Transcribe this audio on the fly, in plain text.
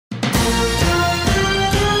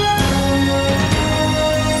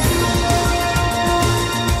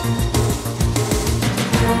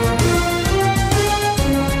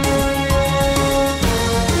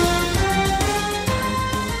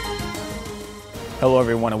Hello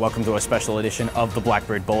everyone and welcome to a special edition of the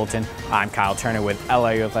Blackbird Bulletin. I'm Kyle Turner with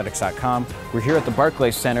LIU Athletics.com. We're here at the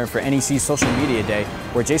Barclays Center for NEC Social Media Day,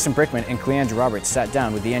 where Jason Brickman and Cleandra sat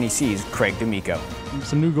down with the NEC's Craig D'Amico.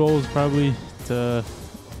 Some new goals, probably to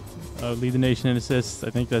lead the nation in assists.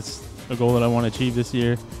 I think that's a goal that I want to achieve this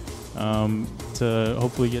year, to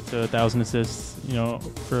hopefully get to 1,000 assists,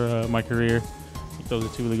 for my career. I think those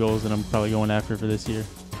are two of the goals that I'm probably going after for this year.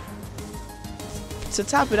 To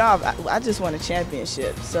top it off, I just won a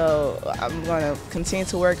championship, so I'm going to continue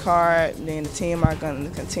to work hard. Me and the team are going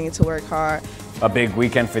to continue to work hard. A big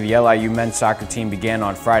weekend for the LIU men's soccer team began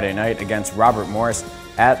on Friday night against Robert Morris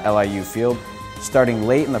at LIU Field. Starting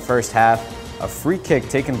late in the first half, a free kick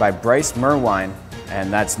taken by Bryce Merwine,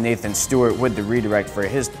 and that's Nathan Stewart with the redirect for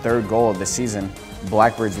his third goal of the season.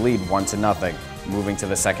 Blackbirds lead 1-0. Moving to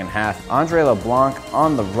the second half, Andre LeBlanc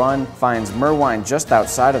on the run finds Merwine just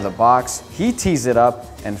outside of the box. He tees it up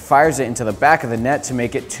and fires it into the back of the net to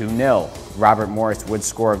make it 2-0. Robert Morris would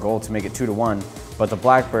score a goal to make it 2-1, but the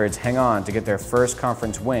Blackbirds hang on to get their first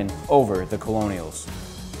conference win over the Colonials.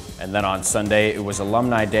 And then on Sunday, it was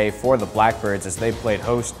Alumni Day for the Blackbirds as they played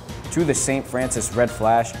host to the St. Francis Red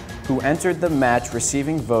Flash, who entered the match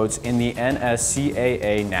receiving votes in the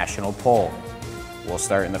NSCAA national poll. We'll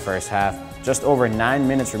start in the first half. Just over 9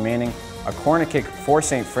 minutes remaining, a corner kick for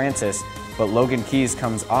St. Francis, but Logan Keys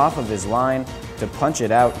comes off of his line to punch it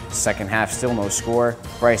out. Second half, still no score.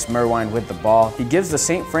 Bryce Merwine with the ball. He gives the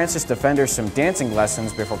St. Francis defender some dancing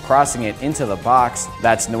lessons before crossing it into the box.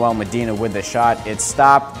 That's Noel Medina with the shot. It's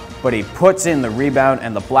stopped, but he puts in the rebound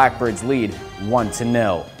and the Blackbirds lead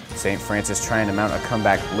 1-0. St. Francis trying to mount a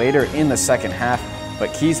comeback later in the second half,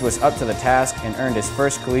 but Keys was up to the task and earned his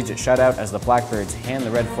first collegiate shutout as the Blackbirds hand the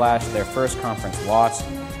Red Flash their first conference loss.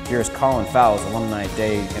 Here's Colin Fowles, Alumni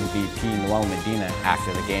Day MVP Noel Medina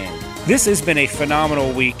after the game. This has been a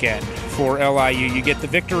phenomenal weekend for LIU. You get the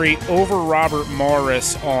victory over Robert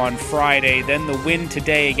Morris on Friday, then the win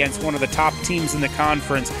today against one of the top teams in the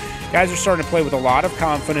conference. Guys are starting to play with a lot of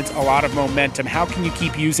confidence, a lot of momentum. How can you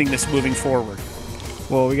keep using this moving forward?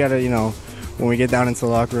 Well, we got to, when we get down into the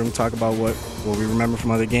locker room, talk about what we remember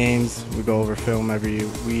from other games. We go over film every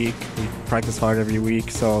week. We practice hard every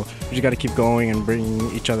week. So we just got to keep going and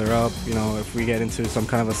bringing each other up. If we get into some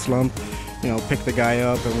kind of a slump, pick the guy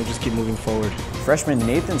up and we just keep moving forward. Freshman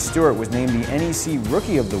Nathan Stewart was named the NEC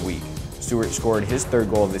Rookie of the Week. Stewart scored his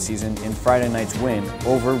third goal of the season in Friday night's win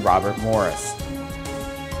over Robert Morris.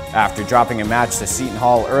 After dropping a match to Seton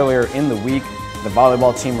Hall earlier in the week, the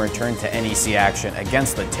volleyball team returned to NEC action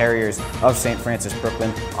against the Terriers of St. Francis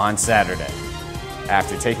Brooklyn on Saturday.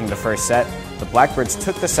 After taking the first set, the Blackbirds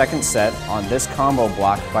took the second set on this combo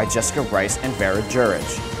block by Jessica Rice and Vera Juric.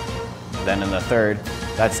 Then in the third,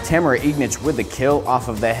 that's Tamara Ignich with the kill off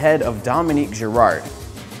of the head of Dominique Girard.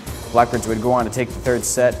 Blackbirds would go on to take the third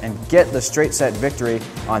set and get the straight set victory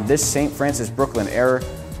on this St. Francis Brooklyn error.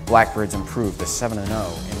 Blackbirds improved to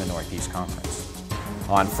 7-0 in the Northeast Conference.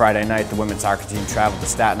 On Friday night, the women's soccer team traveled to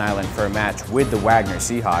Staten Island for a match with the Wagner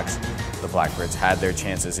Seahawks. The Blackbirds had their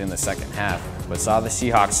chances in the second half, but saw the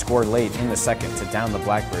Seahawks score late in the second to down the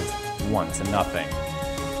Blackbirds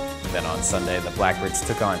 1-0. Then on Sunday, the Blackbirds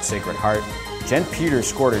took on Sacred Heart. Jen Peters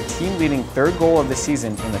scored her team-leading third goal of the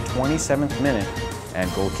season in the 27th minute,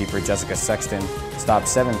 and goalkeeper Jessica Sexton stopped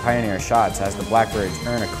 7 Pioneer shots as the Blackbirds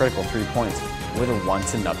earn a critical 3 points with a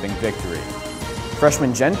 1-0 victory.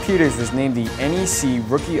 Freshman Jen Peters was named the NEC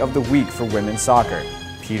Rookie of the Week for women's soccer.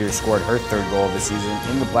 Peters scored her third goal of the season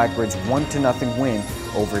in the Blackbirds' 1-0 win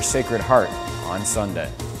over Sacred Heart on Sunday.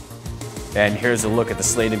 And here's a look at the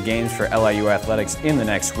slate of games for LIU Athletics in the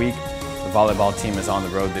next week. The volleyball team is on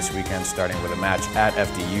the road this weekend, starting with a match at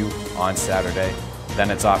FDU on Saturday.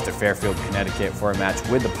 Then it's off to Fairfield, Connecticut for a match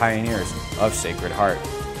with the Pioneers of Sacred Heart.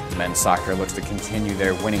 Men's soccer looks to continue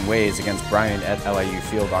their winning ways against Bryant at LIU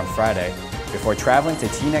Field on Friday, before traveling to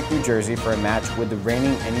Teaneck, New Jersey for a match with the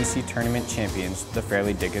reigning NEC tournament champions, the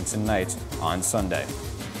Fairleigh Dickinson Knights, on Sunday.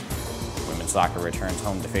 Women's soccer returns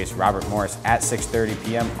home to face Robert Morris at 6:30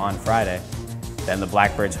 p.m. on Friday. Then the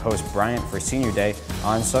Blackbirds host Bryant for Senior Day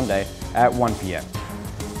on Sunday at 1 p.m.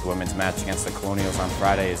 The women's match against the Colonials on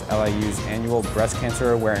Friday is LIU's annual breast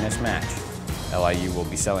cancer awareness match. LIU will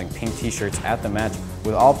be selling pink t-shirts at the match,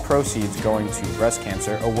 with all proceeds going to breast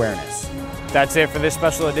cancer awareness. That's it for this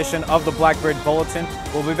special edition of the Blackbird Bulletin.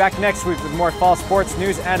 We'll be back next week with more fall sports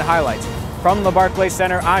news and highlights. From the Barclays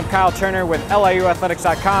Center, I'm Kyle Turner with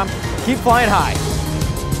LIUathletics.com. Keep flying high.